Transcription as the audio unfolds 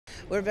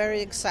We're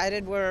very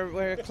excited.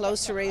 We're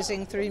close to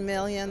raising $3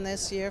 million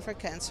this year for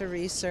cancer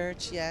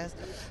research, yes.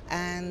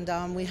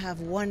 And we have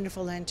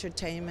wonderful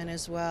entertainment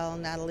as well.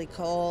 Natalie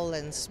Cole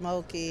and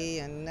Smokey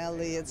and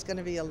Nellie. It's going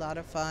to be a lot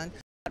of fun.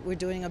 We're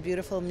doing a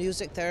beautiful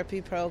music therapy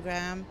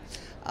program,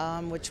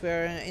 which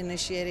we're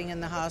initiating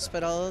in the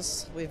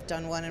hospitals. We've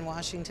done one in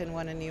Washington,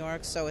 one in New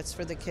York, so it's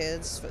for the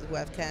kids who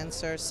have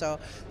cancer. So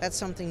that's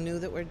something new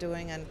that we're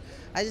doing, and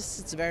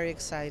it's very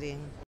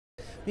exciting.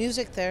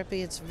 Music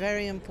therapy, it's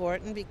very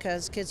important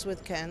because kids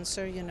with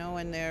cancer,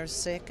 and they're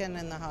sick and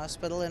in the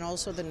hospital, and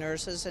also the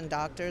nurses and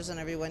doctors and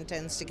everyone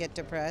tends to get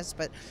depressed.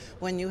 But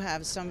when you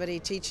have somebody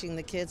teaching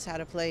the kids how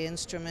to play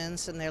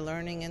instruments and they're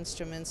learning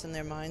instruments and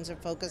their minds are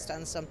focused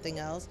on something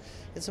else,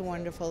 it's a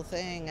wonderful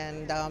thing.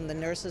 And the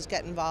nurses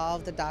get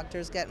involved, the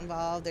doctors get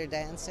involved, they're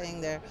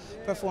dancing, they're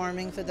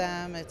performing for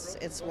them.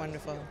 It's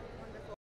wonderful.